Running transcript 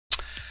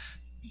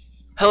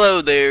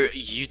Hello there,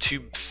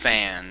 YouTube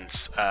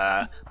fans.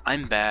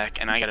 I'm back,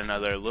 and I got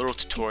another little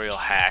tutorial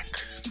hack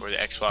for the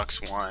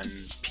Xbox One,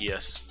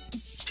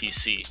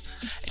 PC,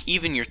 and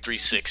even your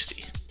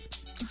 360.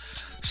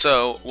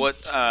 So, what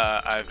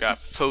I've got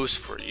proposed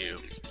for you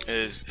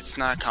is, it's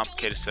not a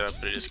complicated setup,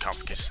 but it is a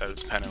complicated setup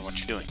depending on what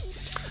you're doing.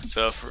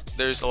 So,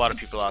 there's a lot of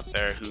people out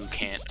there who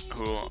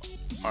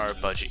are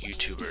budget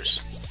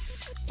YouTubers,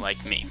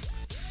 like me,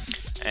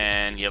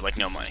 and you have like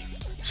no money.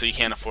 So you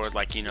can't afford,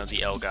 like, you know, the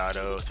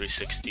Elgato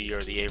 360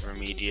 or the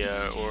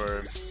AverMedia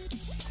or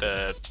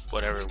the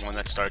whatever one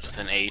that starts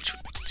with an H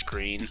with the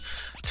screen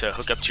to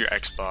hook up to your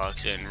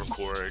Xbox and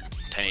record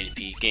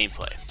 1080p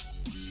gameplay.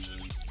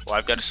 Well,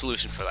 I've got a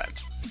solution for that.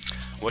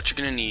 What you're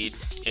going to need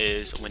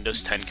is a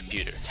Windows 10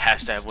 computer. It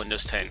has to have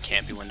Windows 10,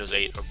 can't be Windows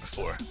 8 or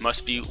before.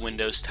 Must be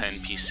Windows 10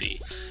 PC.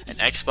 An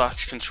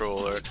Xbox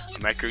controller, a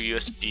micro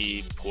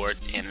USB port,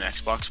 and an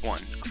Xbox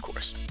One, of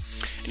course.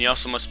 And you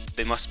also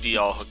they must be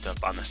all hooked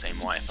up on the same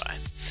Wi-Fi.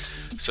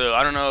 So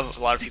I don't know if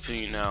a lot of people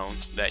know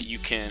that you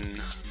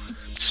can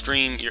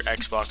stream your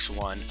Xbox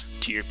One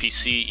to your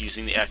PC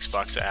using the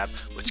Xbox app,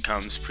 which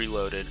comes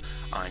preloaded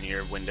on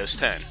your Windows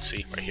 10.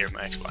 See, right here,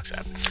 my Xbox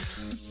app.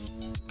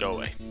 Go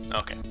away.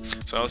 Okay,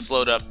 so let's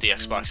load up the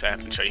Xbox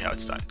app and show you how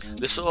it's done.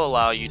 This will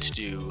allow you to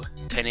do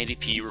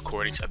 1080p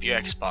recordings of your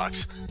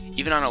Xbox,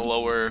 even on a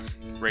lower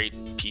rate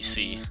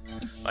PC.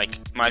 Like,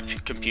 my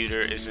computer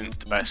isn't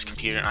the best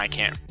computer, and I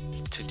can't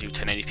to do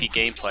 1080p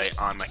gameplay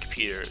on my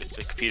computer if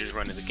the computer's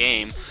running the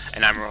game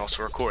and I'm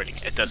also recording.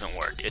 It doesn't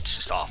work. It's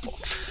just awful.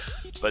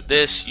 But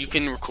this, you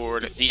can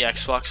record the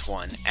Xbox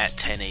One at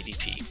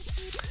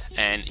 1080p,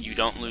 and you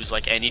don't lose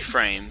like any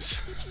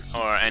frames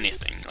or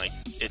anything. Like,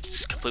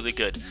 it's completely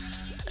good.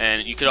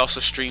 And you could also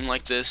stream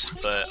like this,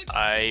 but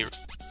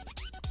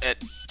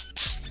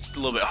it's a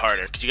little bit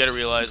harder because you got to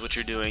realize what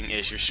you're doing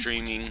is you're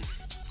streaming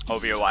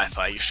over your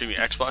Wi-Fi. You're streaming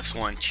your Xbox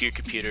One to your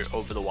computer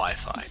over the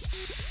Wi-Fi.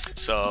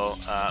 So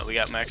we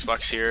got my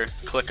Xbox here.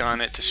 Click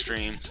on it to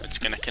stream. It's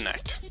gonna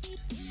connect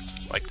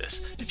like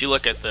this. If you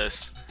look at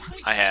this,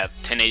 I have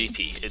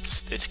 1080p.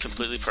 It's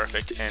completely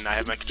perfect, and I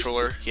have my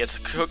controller. You have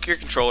to hook your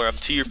controller up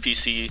to your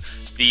PC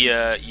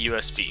via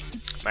USB,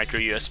 micro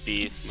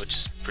USB, which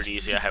is pretty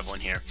easy. I have one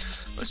here.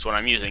 That's what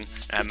I'm using.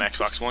 I have my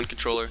Xbox One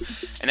controller,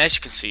 and as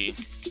you can see,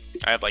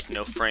 I have like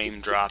no frame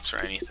drops or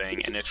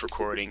anything, and it's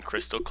recording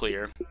crystal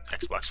clear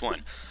Xbox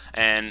One.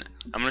 And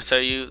I'm gonna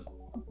tell you,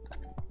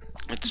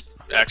 it's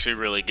actually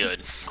really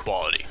good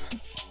quality.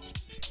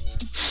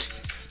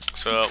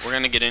 So we're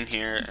gonna get in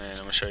here and I'm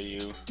gonna show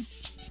you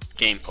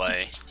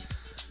gameplay,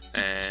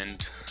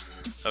 and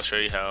I'll show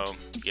you how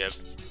you have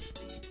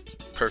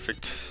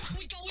perfect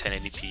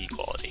 1080p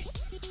quality.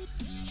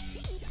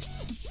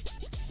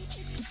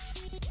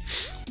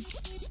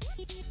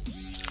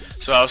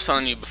 So I was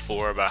telling you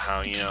before about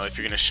how, you know, if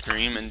you're gonna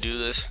stream and do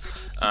this,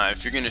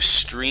 if you're gonna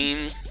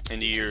stream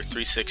into your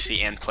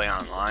 360 and play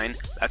online,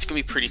 that's gonna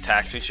be pretty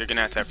taxing, so you're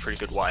gonna have to have pretty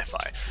good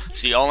Wi-Fi.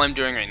 See, all I'm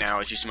doing right now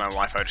is using my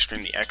Wi-Fi to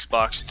stream the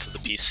Xbox to the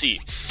PC,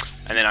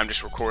 and then I'm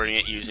just recording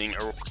it using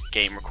a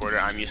game recorder.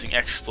 I'm using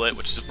Xsplit,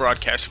 which is a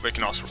broadcaster, but it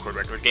can also record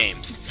regular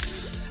games.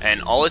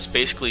 And all it's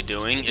basically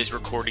doing is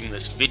recording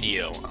this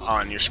video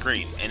on your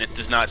screen, and it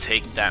does not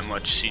take that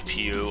much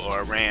CPU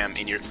or RAM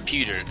in your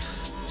computer,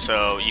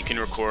 so you can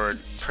record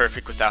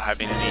perfect without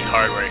having any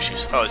hardware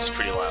issues. Oh, this is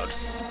pretty loud.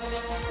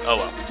 Oh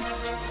well.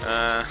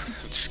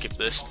 Let's skip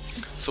this.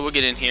 So we'll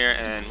get in here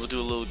and we'll do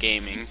a little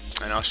gaming,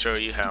 and I'll show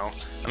you how.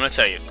 I'm gonna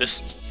tell you,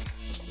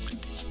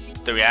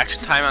 the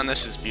reaction time on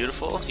this is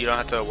beautiful. You don't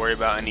have to worry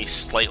about any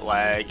slight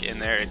lag in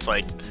there. It's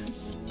like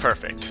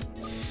perfect.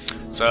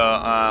 So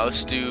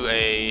let's do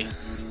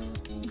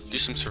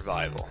some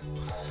survival.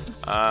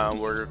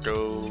 We're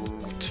go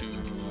to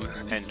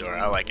Endor.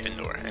 I like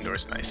Endor.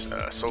 Endor's nice.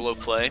 Solo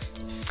play.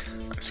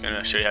 I'm just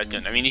gonna show you how it's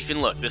done. I mean, you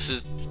can look. This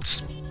is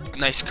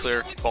nice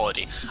clear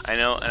quality. I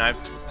know, and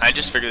I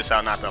just figured this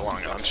out not that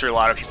long ago. I'm sure a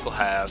lot of people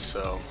have,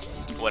 so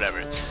whatever.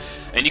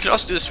 And you can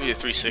also do this with your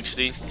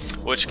 360.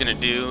 What you're gonna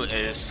do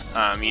is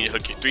you need to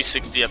hook your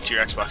 360 up to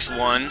your Xbox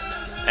One,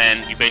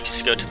 and you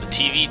basically go to the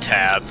TV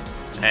tab,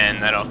 and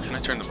that'll. Can I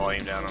turn the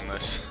volume down on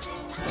this?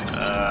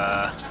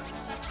 I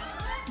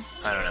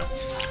don't know.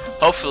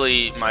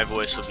 Hopefully my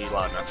voice will be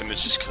loud enough, and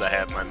it's just because I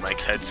have my mic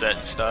headset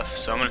and stuff.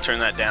 So I'm gonna turn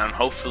that down.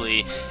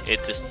 Hopefully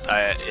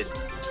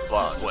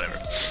well, whatever.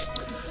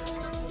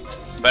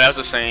 But as I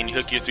was saying, you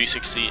hook your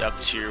 360 up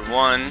to your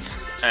One,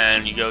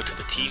 and you go to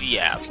the TV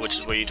app, which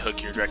is where you'd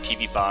hook your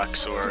DirecTV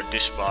box or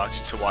dish box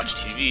to watch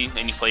TV,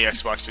 and you play your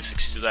Xbox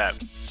 360 to that.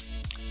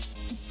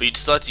 But you'd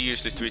still have to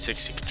use the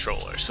 360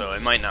 controller, so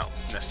it might not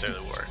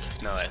necessarily work,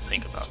 now that I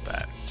think about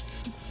that.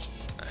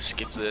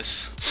 Skip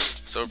this.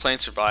 So we're playing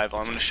survival.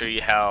 I'm going to show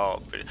you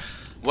how.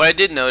 What I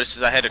did notice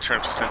is I had to turn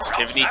up the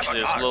sensitivity because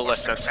it was a little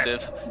less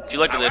sensitive. If you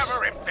look at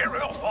this,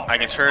 I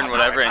can turn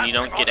whatever and you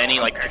don't get any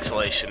like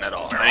pixelation at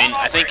all. I mean,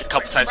 I think a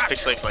couple times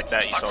pixelates like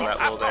that, you saw that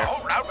little there.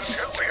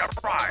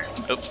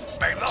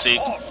 Oh, see,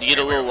 you get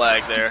a little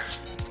lag there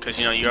because,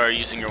 you know, you are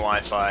using your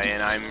Wi-Fi,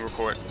 and I'm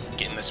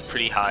getting this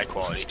pretty high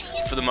quality.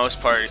 For the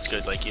most part, it's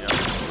good. Like, you know,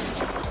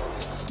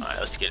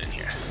 let's get in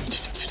here.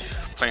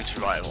 Playing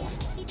survival.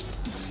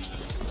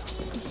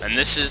 And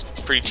this is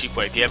a pretty cheap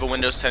way. If you have a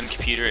Windows 10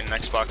 computer and an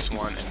Xbox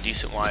One and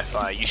decent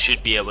Wi-Fi, you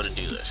should be able to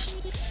do this.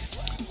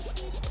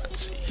 Let's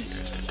see here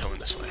if they're coming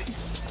this way.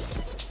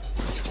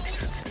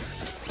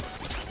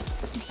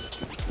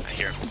 I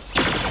hear them.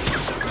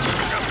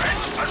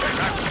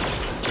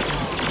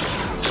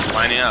 Just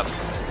lining up.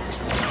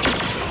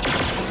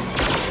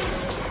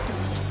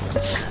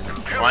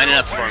 Line it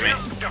up for me.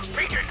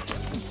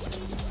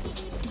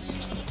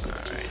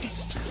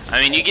 Alrighty.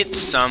 I mean, you get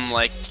some,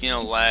 like, you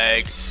know,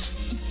 lag.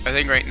 I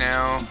think right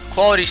now,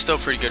 quality's still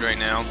pretty good right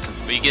now,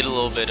 but you get a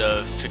little bit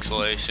of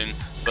pixelation.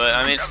 But,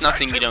 I mean, it's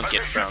nothing you don't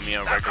get from, you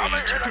know, regular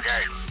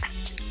YouTubers.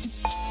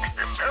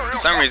 For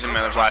some reason,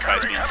 my Wi-Fi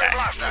is being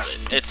taxed a little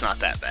bit. It's not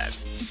that bad.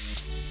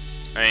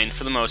 I mean,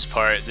 for the most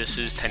part, this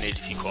is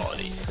 1080p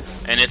quality.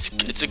 And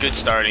it's a good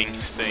starting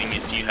thing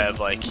if you have,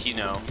 like, you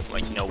know,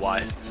 like, no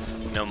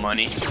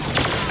money.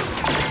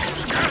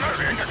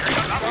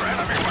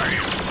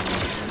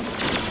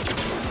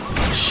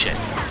 Shit.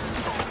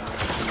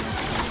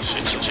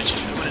 Shit.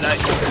 I'm gonna die.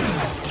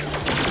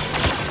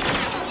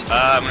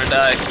 I'm gonna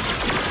die.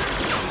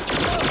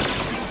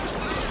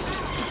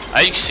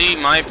 As you can see,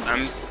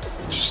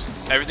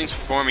 everything's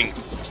performing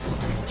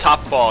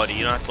top quality.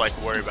 You don't have to, like,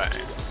 worry about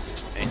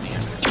anything.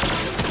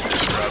 Let's get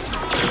this rub.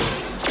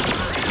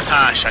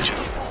 Ah, shut you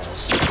in the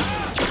balls.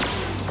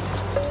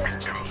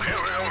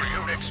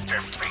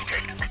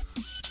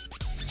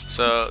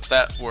 So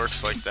that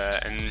works like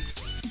that, and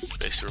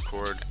basically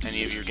record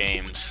any of your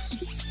games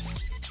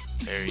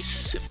very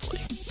simply.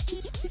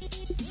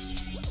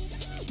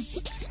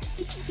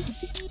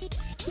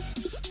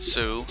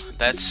 So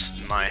that's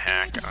my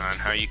hack on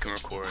how you can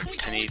record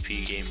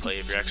 1080p gameplay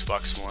of your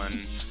Xbox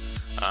One.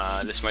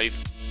 This won't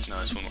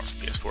work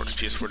for PS4 because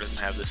PS4 doesn't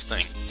have this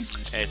thing.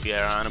 And if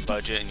you're on a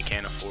budget and you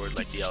can't afford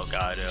like the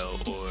Elgato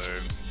or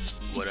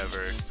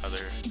whatever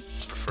other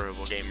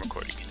preferable game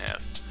recorder you can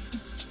have.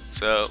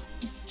 So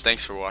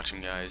thanks for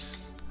watching,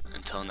 guys.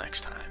 Until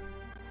next time,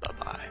 bye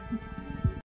bye.